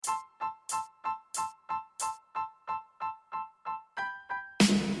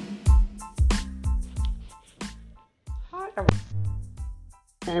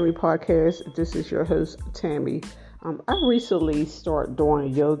Tammy podcast. This is your host, Tammy. I recently started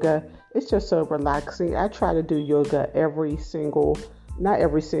doing yoga. It's just so relaxing. I try to do yoga not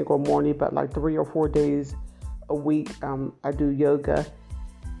every single morning, but like 3 or 4 days a week. I do yoga.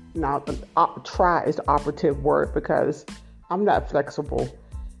 Now, try is the operative word because I'm not flexible.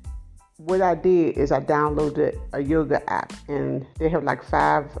 What I did is I downloaded a yoga app, and they have like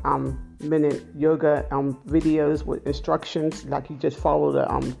 5-minute yoga videos with instructions. Like you just follow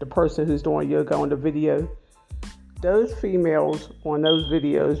the person who's doing yoga on the video. Those females on those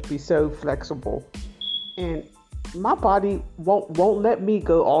videos be so flexible, and my body won't let me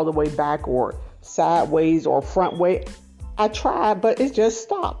go all the way back or sideways or front way. I tried, but it just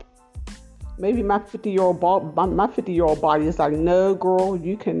stopped. Maybe my 50-year-old body is like, no, girl,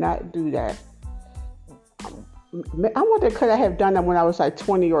 you cannot do that. I wonder, could I have done that when I was like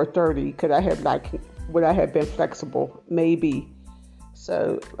 20 or 30? Would I have been flexible? Maybe.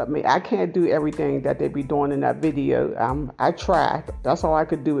 So, I can't do everything that they be doing in that video. I tried. That's all I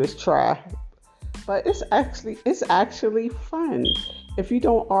could do is try. But it's actually fun. If you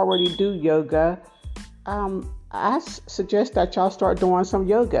don't already do yoga, I suggest that y'all start doing some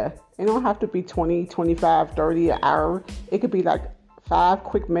yoga. It don't have to be 20, 25, 30 an hour. It could be like 5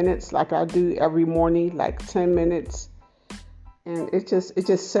 quick minutes like I do every morning, like 10 minutes. And it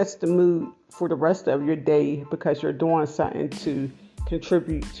just sets the mood for the rest of your day because you're doing something to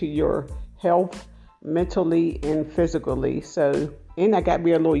contribute to your health mentally and physically. So, and I got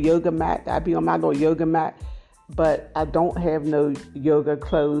me a little yoga mat. I be on my little yoga mat, but I don't have no yoga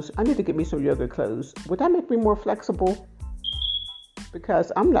clothes. I need to get me some yoga clothes. Would that make me more flexible?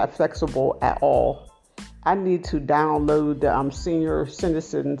 Because I'm not flexible at all. I need to download the senior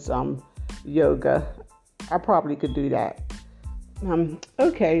citizens yoga. I probably could do that.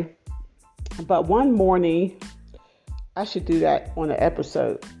 Okay. But one morning, I should do that on an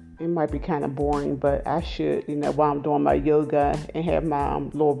episode. It might be kind of boring, but I should, while I'm doing my yoga and have my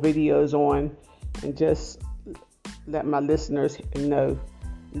little videos on and just let my listeners know.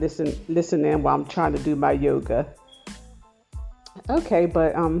 Listen in while I'm trying to do my yoga. Okay,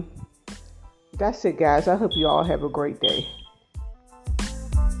 but that's it, guys. I hope you all have a great day.